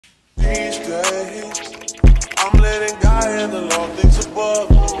These days, I'm letting God handle all things above.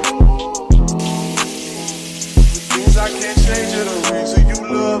 The things I can't change are the reason you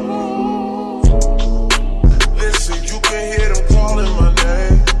love me. Listen, you can hear them calling my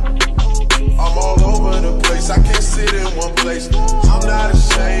name. I'm all over the place, I can't sit in one place. I'm not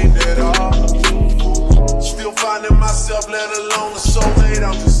ashamed at all. Still finding myself, let alone a soulmate,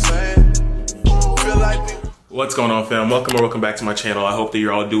 I'm just saying. Feel like What's going on, fam? Welcome back to my channel. I hope that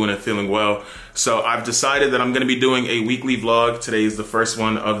you're all doing and feeling well. So I've decided that I'm going to be doing a weekly vlog. Today is the first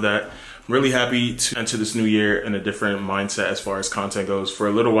one of that. I'm really happy to enter this new year in a different mindset as far as content goes. For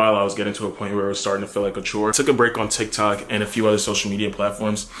a little while, I was getting to a point where it was starting to feel like a chore. I took a break on TikTok and a few other social media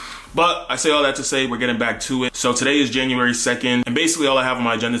platforms. But I say all that to say we're getting back to it. So today is January 2nd. And basically all I have on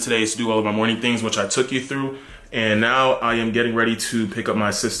my agenda today is to do all of my morning things, which I took you through. And now I am getting ready to pick up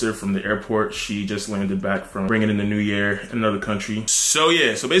my sister from the airport. She just landed back from bringing in the new year in another country. So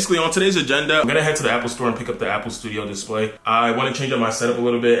yeah, so basically on today's agenda, I'm gonna head to the Apple store and pick up the Apple Studio display. I wanna change up my setup a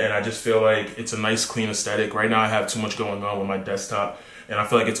little bit and I just feel like it's a nice clean aesthetic. Right now I have too much going on with my desktop and I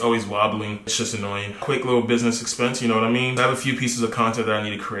feel like it's always wobbling. It's just annoying. Quick little business expense, you know what I mean? I have a few pieces of content that I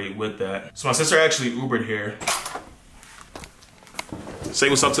need to create with that. So my sister actually Ubered here. Say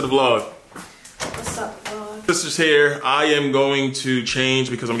what's up to the vlog. What's up, vlog? Sister's here. I am going to change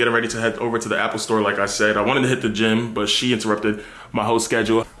because I'm getting ready to head over to the Apple store like I said. I wanted to hit the gym, but she interrupted my whole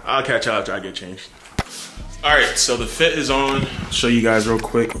schedule. I'll catch y'all after I get changed. All right, so the fit is on. I'll show you guys real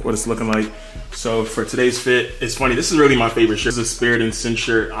quick what it's looking like. So for today's fit, it's funny, this is really my favorite shirt. This is a Spirit and Sin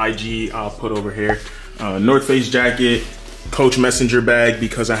shirt, IG, I'll put over here. North Face jacket, Coach Messenger bag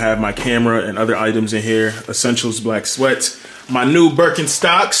because I have my camera and other items in here. Essentials black sweats. My new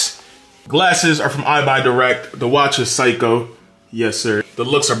Birkenstocks. Glasses are from I Buy Direct. The watch is Psycho. Yes, sir. The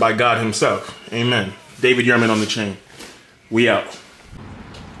looks are by God himself. Amen. David Yerman on the chain. We out.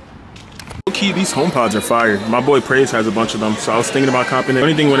 Key, these HomePods are fire. My boy Praise has a bunch of them, so I was thinking about copping it. The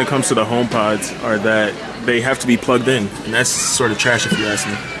only thing when it comes to the HomePods are that they have to be plugged in, and that's sort of trash if you ask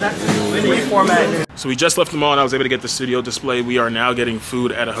me. So we just left the mall and I was able to get the studio display. We are now getting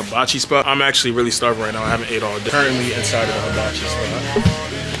food at a hibachi spot. I'm actually really starving right now. I haven't ate all day. Currently inside of the hibachi spot.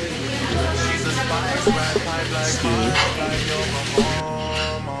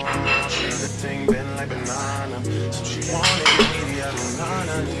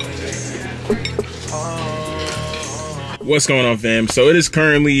 What's going on, fam? So it is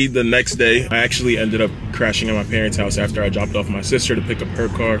currently the next day. I actually ended up crashing at my parents' house after I dropped off my sister to pick up her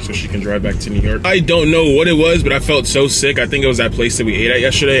car so she can drive back to New York. I don't know what it was, but I felt so sick. I think it was that place that we ate at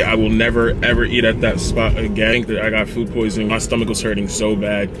yesterday. I will never, ever eat at that spot again. I think that I got food poisoning. My stomach was hurting so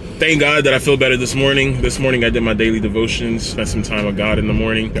bad. Thank God that I feel better this morning. This morning I did my daily devotions, spent some time with God in the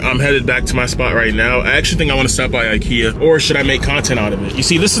morning. I'm headed back to my spot right now. I actually think I want to stop by IKEA, or should I make content out of it? You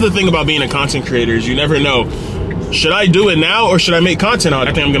see, this is the thing about being a content creator is you never know. Should I do it now or should I make content out of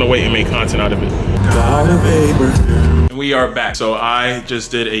it? I think I'm gonna wait and make content out of it. God of Abraham. And we are back. So I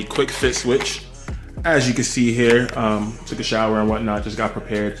just did a quick fit switch. As you can see here, took a shower and whatnot, just got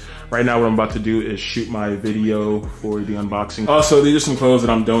prepared. Right now what I'm about to do is shoot my video for the unboxing. Also, these are some clothes that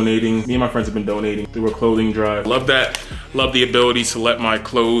I'm donating. Me and my friends have been donating through a clothing drive. Love that. Love the ability to let my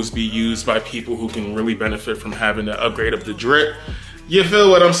clothes be used by people who can really benefit from having the upgrade of the drip. You feel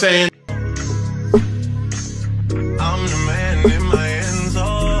what I'm saying? I'm the man in my end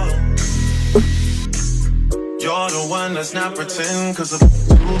zone. You're the one that's not pretend cause I'm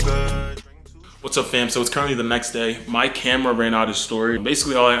too good. What's up, fam? So it's currently the next day. My camera ran out of storage.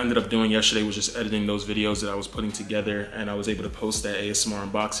 Basically all I ended up doing yesterday was just editing those videos that I was putting together and I was able to post that ASMR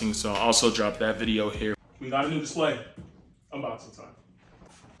unboxing. So I'll also drop that video here. We got a new display. Unboxing time.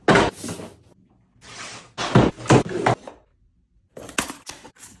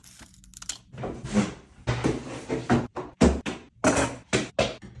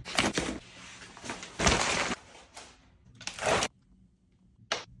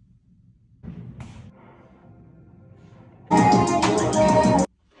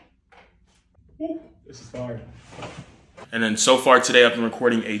 This is fire. And then so far today, I've been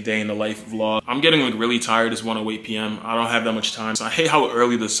recording a day in the life vlog. I'm getting like really tired. It's 1:08 p.m. I don't have that much time. So I hate how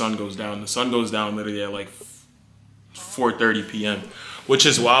early the sun goes down. The sun goes down literally at like 4:30 p.m. which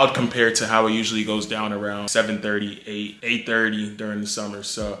is wild compared to how it usually goes down around 7:30, 8:30 during the summer.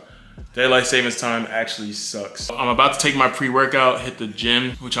 So daylight savings time actually sucks. I'm about to take my pre-workout, hit the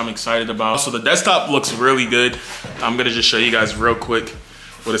gym, which I'm excited about. So the desktop looks really good. I'm gonna just show you guys real quick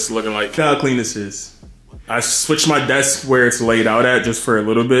what it's looking like. Look how clean this is. I switched my desk where it's laid out at just for a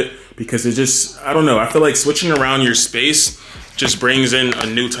little bit because it just, I don't know, I feel like switching around your space just brings in a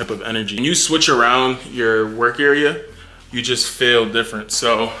new type of energy. When you switch around your work area, you just feel different.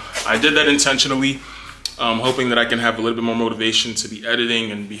 So I did that intentionally, hoping that I can have a little bit more motivation to be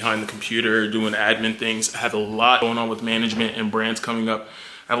editing and behind the computer, doing admin things. I have a lot going on with management and brands coming up.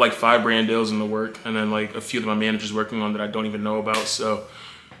 I have like 5 brand deals in the work, and then like a few that my manager's working on that I don't even know about. So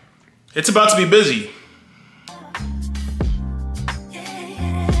it's about to be busy.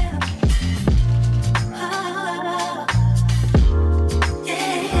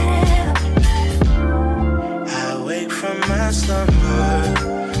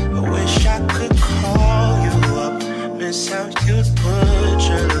 I wish I could call you up, miss how you'd put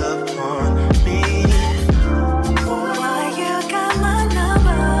your love on me. Boy, you got my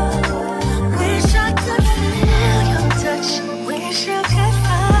number. Wish I could feel your touch. Wish you could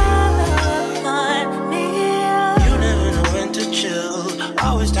follow on me. You never know when to chill.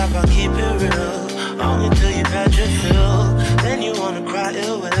 Always talk about keep it real. Only till you've had your fill. Then you wanna cry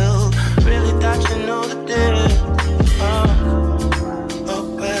ill will. Really thought you know the deal.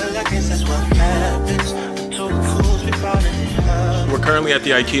 We're currently at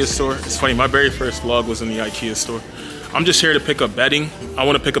the IKEA store. It's funny, my very first vlog was in the IKEA store. I'm just here to pick up bedding. I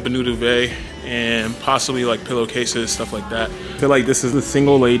want to pick up a new duvet and possibly like pillowcases, stuff like that. I feel like this is the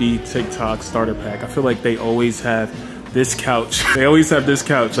single lady TikTok starter pack. I feel like they always have this couch. They always have this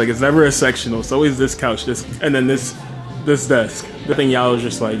couch. Like, it's never a sectional. It's always this couch, and then this desk. The thing y'all was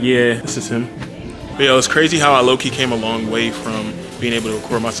just like, yeah, this is him. But yo, it's crazy how I low-key came a long way from being able to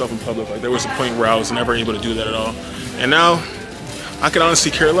record myself in public. Like, there was a point where I was never able to do that at all. And now, I can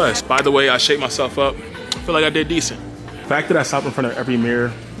honestly care less. By the way, I shaped myself up. I feel like I did decent. The fact that I stopped in front of every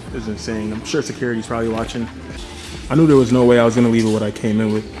mirror is insane. I'm sure security's probably watching. I knew there was no way I was gonna leave with what I came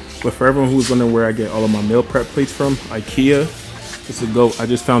in with. But for everyone who's wondering where I get all of my meal prep plates from, IKEA, it's a GOAT. I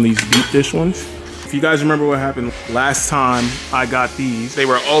just found these deep dish ones. If you guys remember what happened last time I got these, they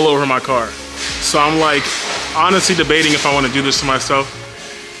were all over my car. So I'm like, honestly debating if I want to do this to myself.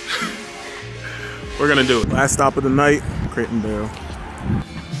 We're gonna do it. Last stop of the night, Crate and Barrel.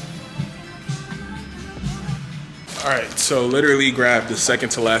 All right, so literally grabbed the second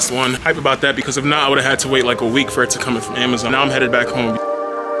to last one. Hype about that because if not, I would have had to wait like a week for it to come in from Amazon. Now I'm headed back home.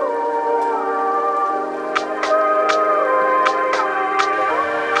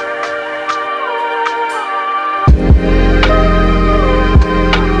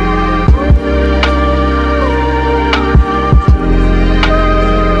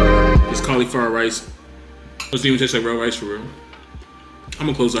 Cauliflower rice. Doesn't even taste like real rice for real. I'm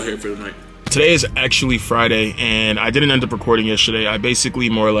gonna close out here for the night. Today is actually Friday, and I didn't end up recording yesterday. I basically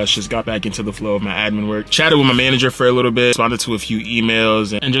more or less just got back into the flow of my admin work. Chatted with my manager for a little bit, responded to a few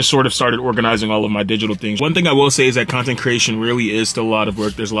emails, and just sort of started organizing all of my digital things. One thing I will say is that content creation really is still a lot of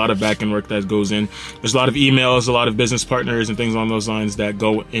work. There's a lot of back-end work that goes in. There's a lot of emails, a lot of business partners, and things along those lines that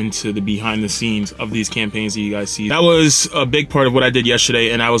go into the behind the scenes of these campaigns that you guys see. That was a big part of what I did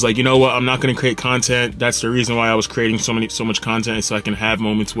yesterday, and I was like, you know what? I'm not gonna create content. That's the reason why I was creating so much content, so I can have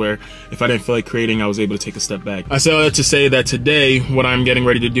moments where if I didn't feel like creating, I was able to take a step back. I say all that to say that today, what I'm getting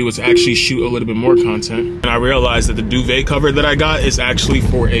ready to do is actually shoot a little bit more content. And I realized that the duvet cover that I got is actually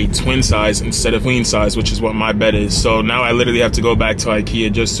for a twin size instead of queen size, which is what my bed is. So now I literally have to go back to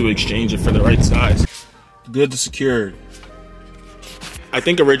IKEA just to exchange it for the right size. Good to secured. I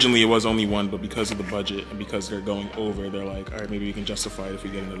think originally it was only one, but because of the budget and because they're going over, they're like, all right, maybe we can justify it if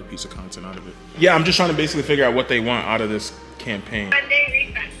we get another piece of content out of it. Yeah, I'm just trying to basically figure out what they want out of this campaign. Sunday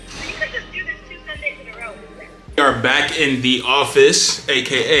refund. You could just do this 2 Sundays in a row. We are back in the office,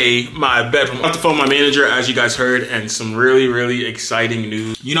 aka my bedroom. I'm off the phone with my manager, as you guys heard, and some really exciting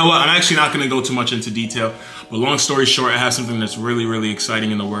news. You know what? I'm actually not gonna go too much into detail, but long story short, I have something that's really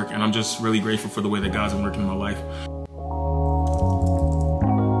exciting in the work, and I'm just really grateful for the way that God's been working in my life.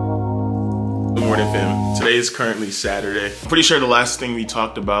 Good morning, fam. Today is currently Saturday. I'm pretty sure the last thing we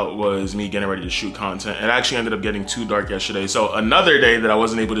talked about was me getting ready to shoot content. It actually ended up getting too dark yesterday. So another day that I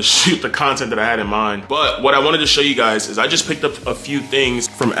wasn't able to shoot the content that I had in mind. But what I wanted to show you guys is I just picked up a few things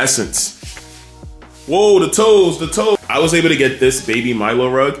from Essence. Whoa, the toes. I was able to get this baby Milo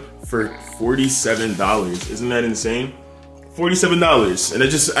rug for $47. Isn't that insane? $47. And it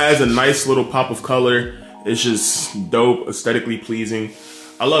just adds a nice little pop of color. It's just dope, aesthetically pleasing.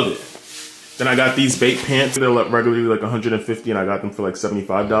 I love it. Then I got these bait pants. They're regularly like $150 and I got them for like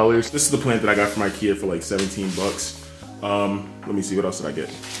 $75. This is the plant that I got from IKEA for like 17 bucks. Let me see, what else did I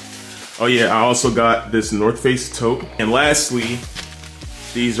get? Oh yeah, I also got this North Face tote. And lastly,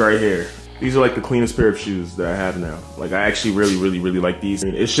 these right here. These are like the cleanest pair of shoes that I have now. Like, I actually really like these.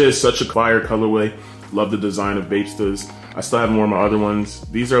 It's just such a fire colorway. Love the design of Bapestas. I still have more of my other ones.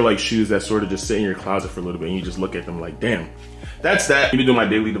 These are like shoes that sort of just sit in your closet for a little bit and you just look at them like, damn, that's that. I need to do my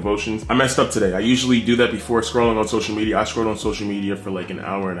daily devotions. I messed up today. I usually do that before scrolling on social media. I scrolled on social media for like an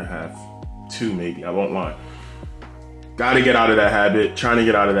hour and a half, 2 maybe, I won't lie. Gotta get out of that habit, trying to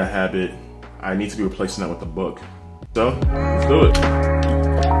get out of that habit. I need to be replacing that with a book. So, let's do it.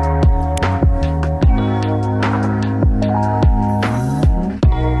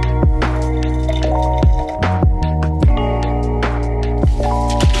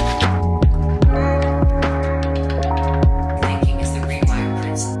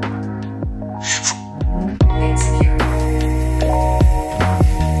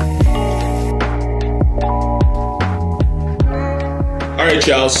 Alright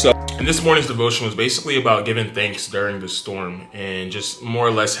y'all, so and this morning's devotion was basically about giving thanks during the storm and just more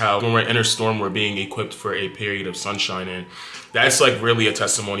or less how when we're in a storm we're being equipped for a period of sunshine. And that's like really a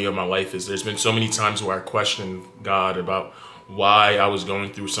testimony of my life. Is there's been so many times where I questioned God about why I was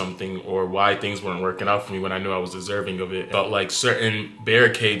going through something or why things weren't working out for me when I knew I was deserving of it. But like certain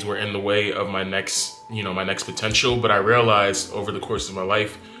barricades were in the way of my next, my next potential. But I realized over the course of my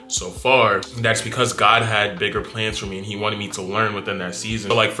life so far, that's because God had bigger plans for me and he wanted me to learn within that season.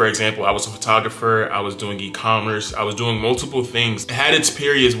 So like, for example, I was a photographer, I was doing e-commerce, I was doing multiple things. It had its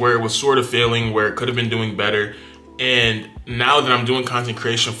periods where it was sort of failing, where it could have been doing better. And now that I'm doing content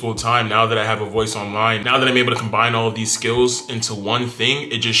creation full time, now that I have a voice online, now that I'm able to combine all of these skills into one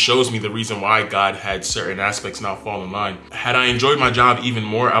thing, it just shows me the reason why God had certain aspects not fall in line. Had I enjoyed my job even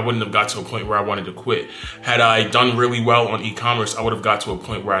more, I wouldn't have got to a point where I wanted to quit. Had I done really well on e-commerce, I would have got to a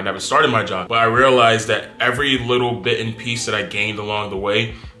point where I never started my job. But I realized that every little bit and piece that I gained along the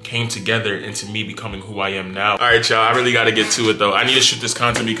way came together into me becoming who I am now. All right, y'all, I really got to get to it though. I need to shoot this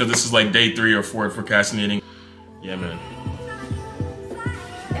content because this is like day 3 or 4 of procrastinating. Yeah, man.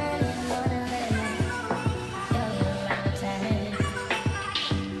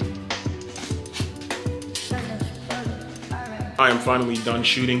 I am finally done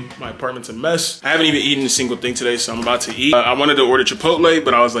shooting. My apartment's a mess. I haven't even eaten a single thing today, so I'm about to eat. I wanted to order Chipotle,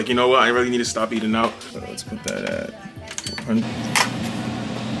 but I was like, you know what? I really need to stop eating out. Let's put that at 100.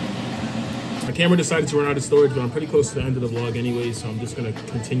 My camera decided to run out of storage, but I'm pretty close to the end of the vlog anyway, so I'm just gonna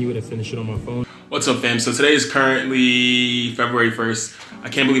continue it and finish it on my phone. What's up, fam? So today is currently February 1st. I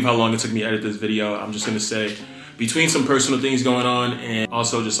can't believe how long it took me to edit this video. I'm just gonna say, between some personal things going on and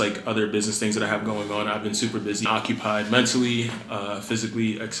also just like other business things that I have going on, I've been super busy, occupied mentally,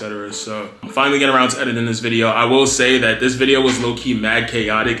 physically, etc. So I'm finally getting around to editing this video. I will say that this video was low-key mad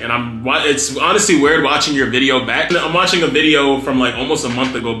chaotic, and it's honestly weird watching your video back. I'm watching a video from like almost a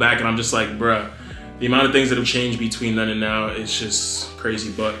month ago back, and I'm just like, bruh, the amount of things that have changed between then and now, it's just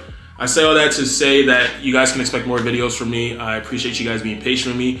crazy. But I say all that to say that you guys can expect more videos from me. I appreciate you guys being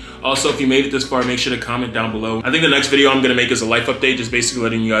patient with me. Also, if you made it this far, make sure to comment down below. I think the next video I'm gonna make is a life update, just basically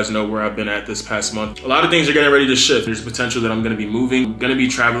letting you guys know where I've been at this past month. A lot of things are getting ready to shift. There's potential that I'm gonna be moving. I'm gonna be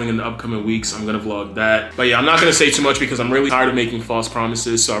traveling in the upcoming weeks. I'm gonna vlog that. But yeah, I'm not gonna say too much because I'm really tired of making false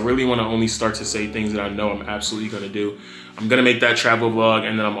promises. So I really wanna only start to say things that I know I'm absolutely gonna do. I'm gonna make that travel vlog,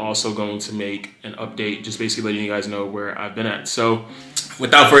 and then I'm also going to make an update, just basically letting you guys know where I've been at. So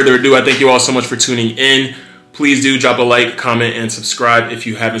without further ado, I thank you all so much for tuning in. Please do drop a like, comment, and subscribe if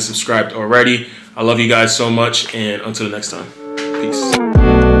you haven't subscribed already. I love you guys so much, and until the next time, peace.